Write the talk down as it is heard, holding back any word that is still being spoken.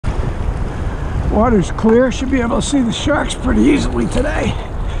Water's clear. Should be able to see the sharks pretty easily today.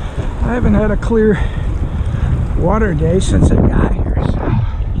 I haven't had a clear water day since I got here. So.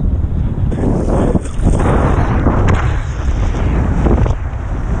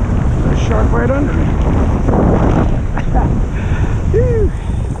 There's a shark right under me.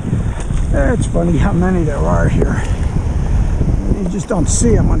 It's funny how many there are here. You just don't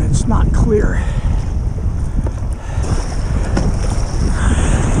see them when it's not clear.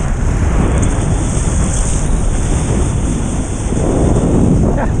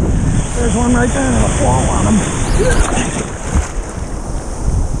 There's one right there and it'll fall on him.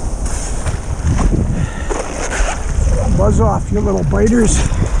 Buzz off, you little biters.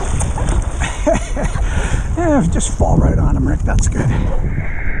 Yeah, just fall right on him, Rick. That's good.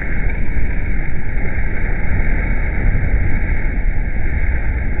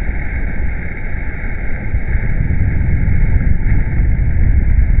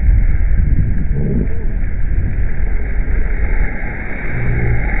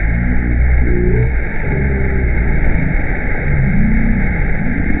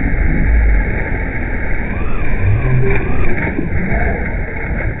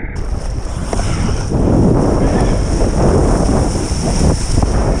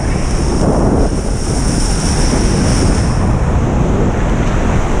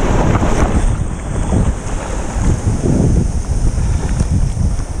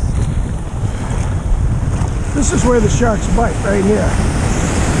 This is where the sharks bite, right here.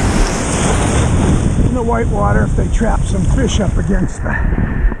 In the white water, if they trap some fish up against the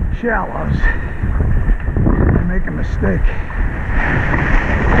shallows, they make a mistake.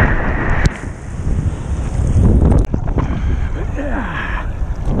 Yeah.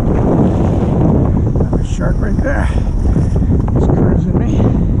 There's a shark right there. He's cruising me.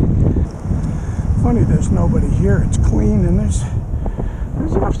 Funny, there's nobody here. It's clean and there's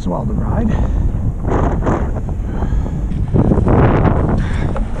enough swell to ride.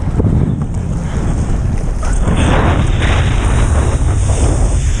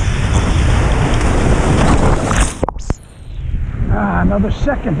 Another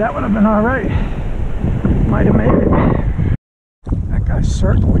second, that would have been all right. Might have made it. That guy's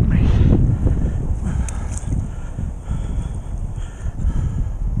circling me.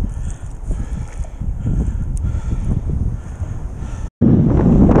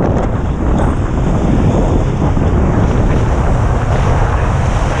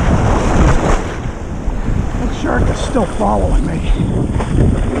 That shark is still following me. He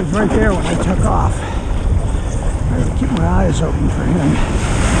was right there when I took off. I gotta keep my eyes open for him.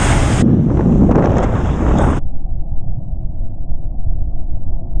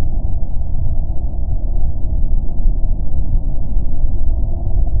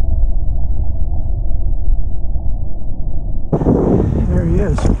 There he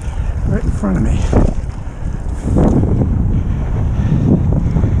is, right in front of me.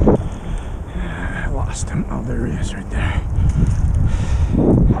 I lost him. Oh, there he is right there.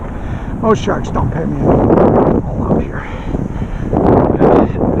 Most sharks don't pay me all out here.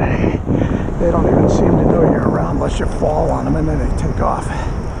 They don't even seem to know you're around unless you fall on them and then they take off.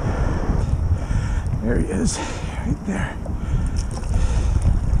 There he is, right there.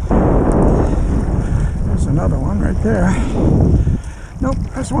 There's another one right there. Nope,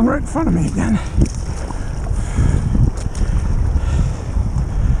 there's one right in front of me again.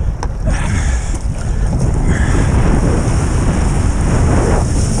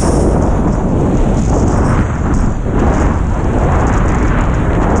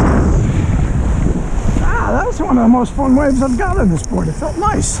 One of the most fun waves I've got on this board. It felt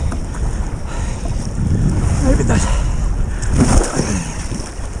nice.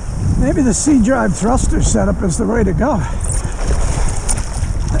 Maybe the C-drive thruster setup is the way to go.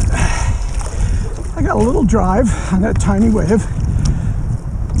 I got a little drive on that tiny wave,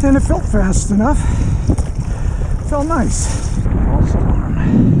 and it felt fast enough. It felt nice. False alarm.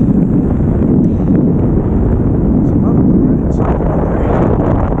 There's another one right inside right there.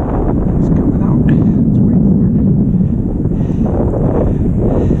 He's coming out. Let's wait for him.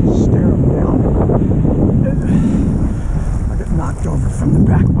 Stare him down. I'll get knocked over from the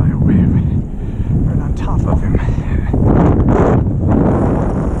back by a wave. Right on top of him.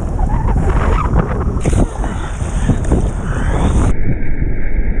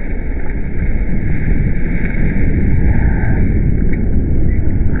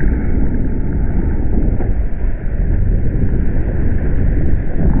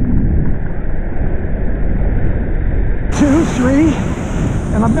 2, 3,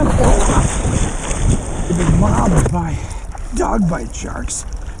 and I've been mobbed by dog bite sharks.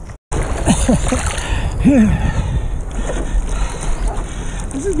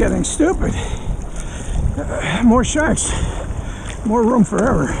 This is getting stupid. More sharks. More room for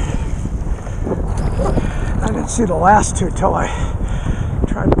error. I didn't see the last two till I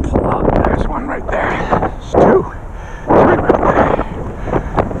tried to pull out. There's one right there. There's two. Three right there.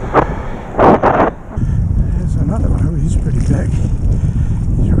 There's another one. Oh, he's pretty big.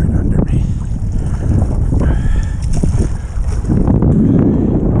 He's right under me.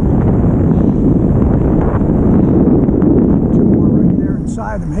 Two more right there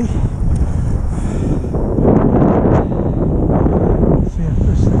inside of me. See if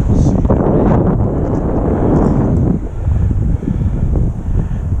this thing will see them.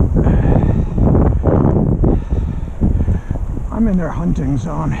 I'm in their hunting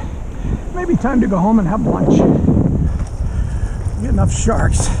zone. Maybe time to go home and have lunch. Get enough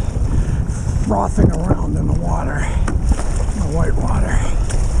sharks frothing around in the water, in the white water.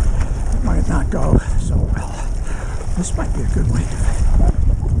 It might not go so well. This might be a good wave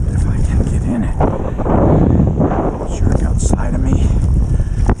if I can get in it. Shark outside of me.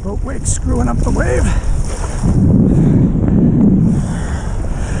 Boat wake screwing up the wave.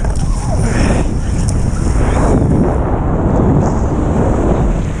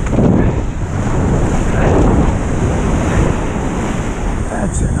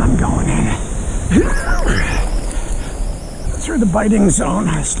 That's it, I'm going in. Through the biting zone.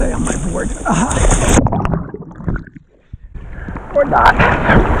 I stay on my board. Or not.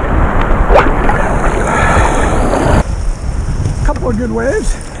 Couple of good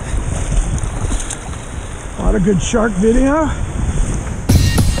waves. A lot of good shark video.